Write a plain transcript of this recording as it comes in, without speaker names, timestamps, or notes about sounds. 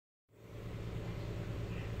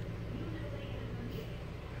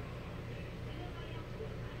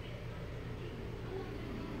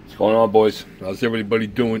Going on, boys? How's everybody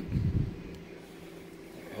doing?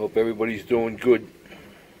 Hope everybody's doing good.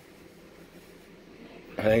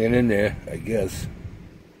 Hanging in there, I guess.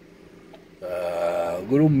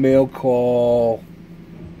 Little mail call,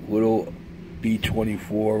 little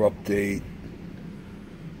B-24 update.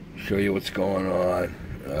 Show you what's going on.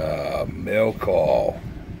 Mail call.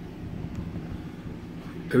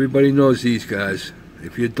 Everybody knows these guys.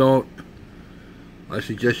 If you don't, I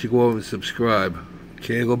suggest you go over and subscribe.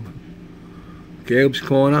 Caleb's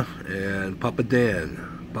Corner, and Papa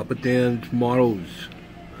Dan. Papa Dan's Models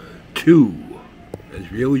 2.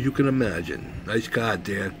 As real as you can imagine. Nice card,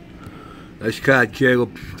 Dan. Nice card,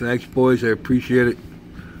 Caleb. Thanks, boys. I appreciate it.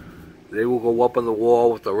 They will go up on the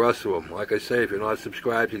wall with the rest of them. Like I say, if you're not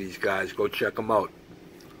subscribed to these guys, go check them out.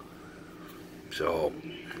 So,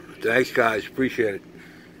 thanks, guys. Appreciate it.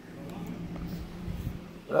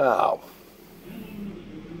 Now,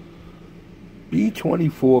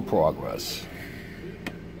 B-24 progress.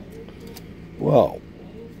 Well,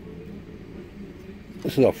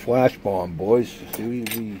 this is a flash bomb, boys.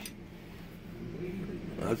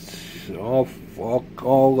 That's all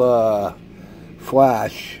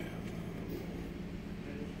flash.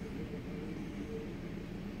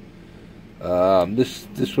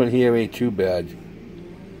 This one here ain't too bad.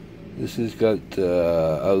 This has got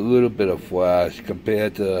a little bit of flash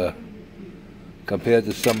compared to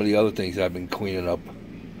some of the other things I've been cleaning up.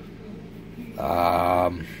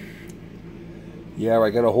 Yeah, I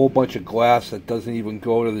got a whole bunch of glass that doesn't even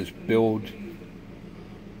go to this build.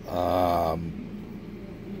 I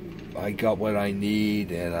got what I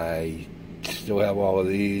need, and I still have all of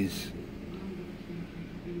these.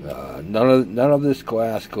 None of this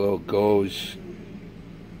glass goes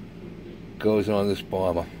on this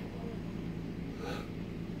bomber.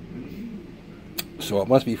 So it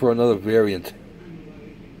must be for another variant.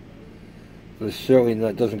 But it certainly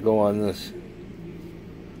doesn't go on this.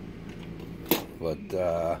 But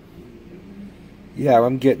yeah,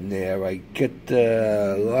 I'm getting there. I get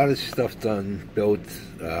a lot of stuff done, built.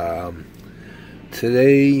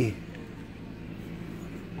 Today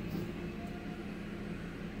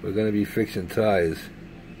we're going to be fixing tires.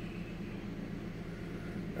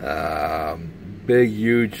 Big,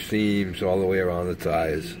 huge seams all the way around the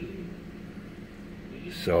tires.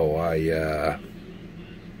 So I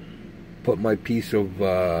put my piece of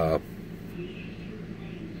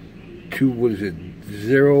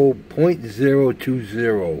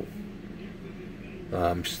 0.020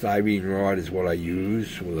 styrene rod is what I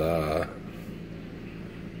use with a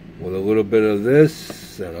little bit of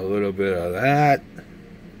this and a little bit of that.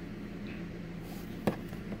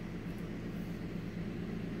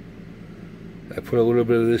 I put a little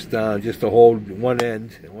bit of this down just to hold one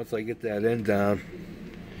end, and once I get that end down,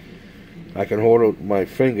 I can hold it with my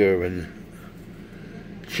finger and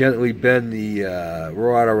gently bend the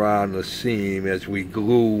rod around the seam as we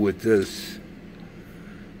glue with this.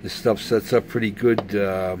 This stuff sets up pretty good,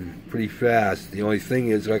 pretty fast. The only thing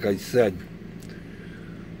is, like I said,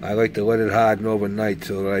 I like to let it harden overnight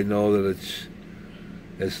so that I know that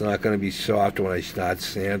it's not going to be soft when I start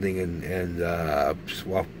sanding and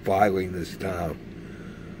filing this down.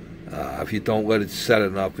 If you don't let it set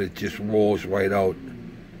enough, it just rolls right out.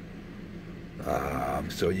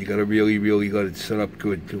 So you gotta really let it set up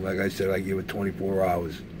good. Like I said, I give it 24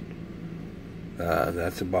 hours.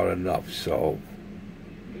 That's about enough. So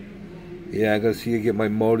yeah, I gotta see you get my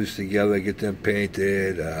motors together, get them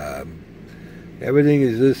painted. Everything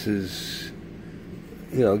is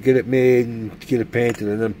you know, get it made and get it painted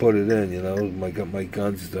and then put it in. You know, I got my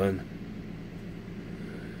guns done.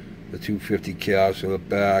 The 250 cal for the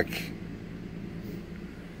back.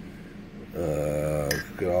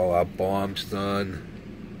 Got all our bombs done.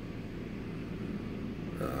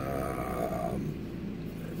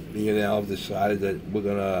 Me and Al have decided that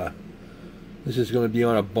this is gonna be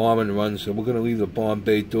on a bombing run, so we're gonna leave the bomb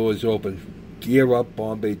bay doors open. Gear up,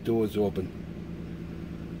 bomb bay doors open.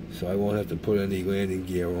 So I won't have to put any landing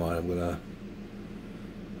gear on. I'm gonna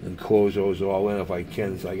enclose those all in if I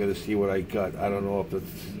can. So I gotta see what I got. I don't know if the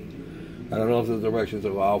directions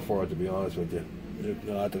allow for it, to be honest with you. If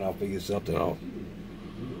not, then I'll figure something out.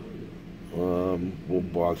 We'll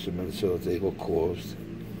box them in so that they look closed.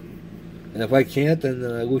 And if I can't, then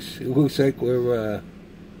it looks like we're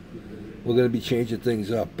going to be changing things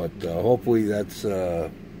up. But hopefully that's the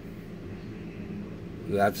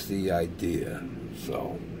idea.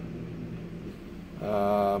 So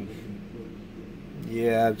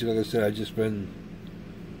yeah, like I said, I've just been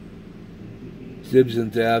dibs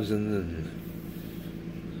and dabs and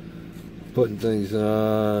putting things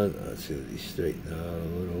on. Let's see if these straighten out a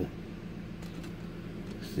little.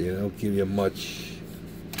 See, they don't give you much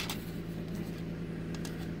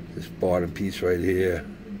This bottom piece right here.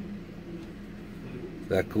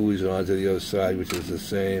 That glues onto the other side, which is the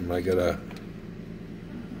same. I don't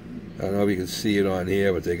know if you can see it on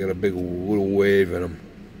here, but they got a big little wave in them.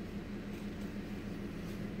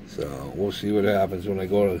 So we'll see what happens when I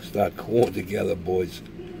go to start gluing together, boys.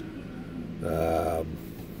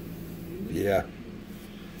 Yeah.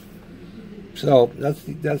 So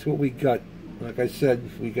that's what we got. Like I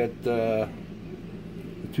said, we got the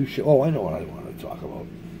two. Oh, I know what I want to talk about.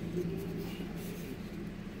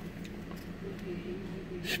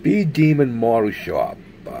 Speed Demon Model Shop.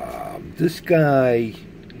 This guy,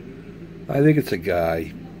 I think it's a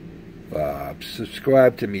guy,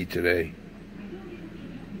 subscribed to me today.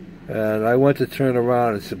 And I went to turn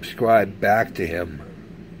around and subscribe back to him.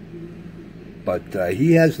 But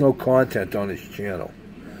he has no content on his channel.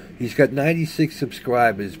 He's got 96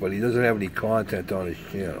 subscribers, but he doesn't have any content on his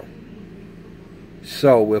channel.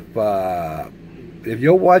 So if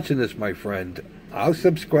you're watching this, my friend, I'll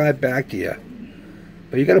subscribe back to you.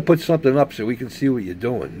 But you got to put something up so we can see what you're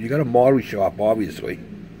doing. You got a model shop, obviously.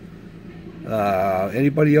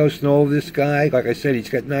 Anybody else know this guy? Like I said, he's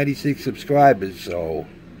got 96 subscribers, so...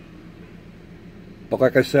 But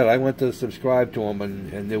like I said, I went to subscribe to him,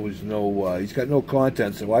 and there was no... he's got no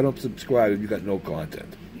content, so I don't subscribe if you got no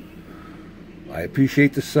content. I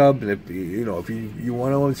appreciate the sub, and if you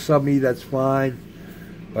want to unsub me, that's fine.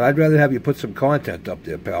 But I'd rather have you put some content up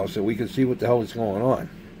there, pal, so we can see what the hell is going on.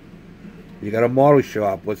 You got a model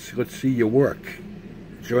shop. Let's see your work.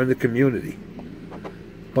 Join the community.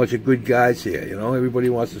 Bunch of good guys here, you know. Everybody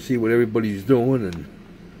wants to see what everybody's doing, and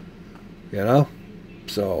you know.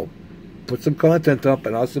 So put some content up,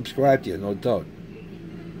 and I'll subscribe to you, no doubt.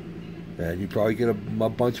 And you probably get a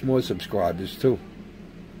bunch more subscribers too.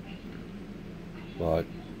 But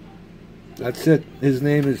that's it. His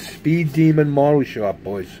name is Speed Demon Model Shop,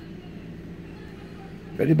 boys.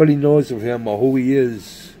 If anybody knows of him or who he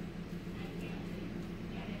is,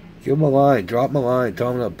 give him a line, drop him a line,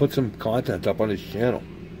 tell him to put some content up on his channel.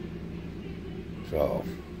 So,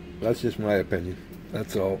 that's just my opinion.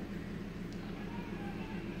 That's all.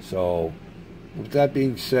 So, with that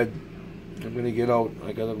being said, I'm going to get out.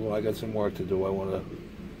 I got some work to do. I want to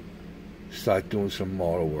start doing some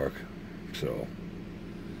model work. So,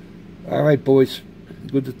 alright, boys.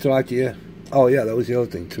 Good to talk to you. Oh, yeah, that was the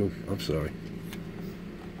other thing, too. I'm sorry.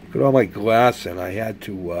 Got all my glass, and I had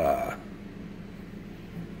to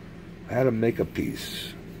make a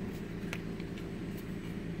piece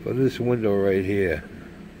for this window right here.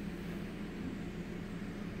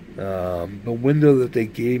 The window that they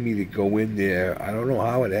gave me to go in there, I don't know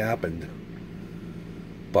how it happened,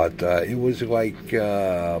 but it was like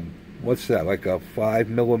what's that? Like a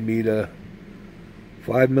 5mm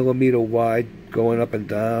wide going up and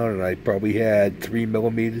down, and I probably had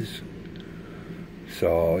 3mm.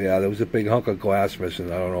 So yeah, there was a big hunk of glass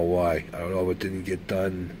missing. I don't know why. I don't know if it didn't get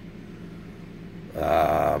done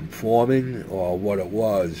forming or what it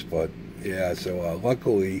was, but yeah. So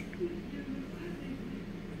luckily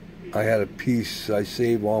I had a piece. I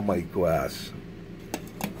saved all my glass,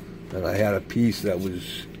 and I had a piece that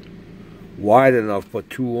was wide enough but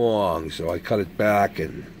too long, so I cut it back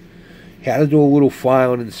and had to do a little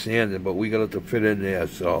filing and sanding, but we got it to fit in there,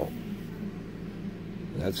 so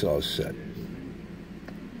that's all set.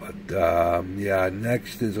 But yeah,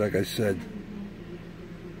 next is, like I said,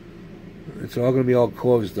 it's all going to be all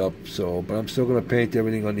closed up, so, but I'm still going to paint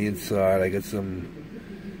everything on the inside. I got some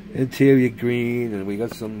interior green, and we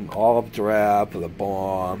got some olive drab for the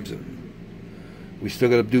bombs, and we still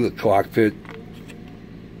got to do the cockpit.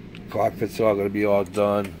 Cockpit's all going to be all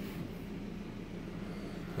done.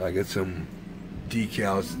 I got some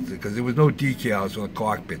decals, because there was no decals for the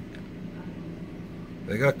cockpit.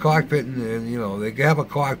 They got a cockpit, and you know, they have a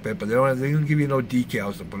cockpit, but they don't give you no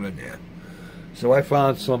decals to put in there. So I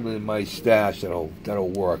found something in my stash that'll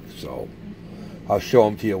work. So I'll show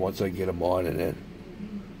them to you once I get them on and in.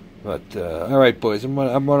 But all right, boys, I'm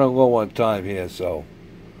running low on time here, so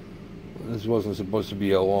this wasn't supposed to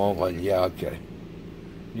be a long one. Yeah, okay.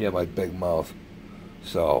 Yeah, my big mouth.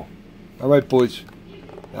 So, all right, boys,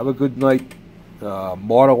 have a good night.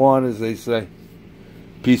 Model on, as they say.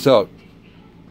 Peace out.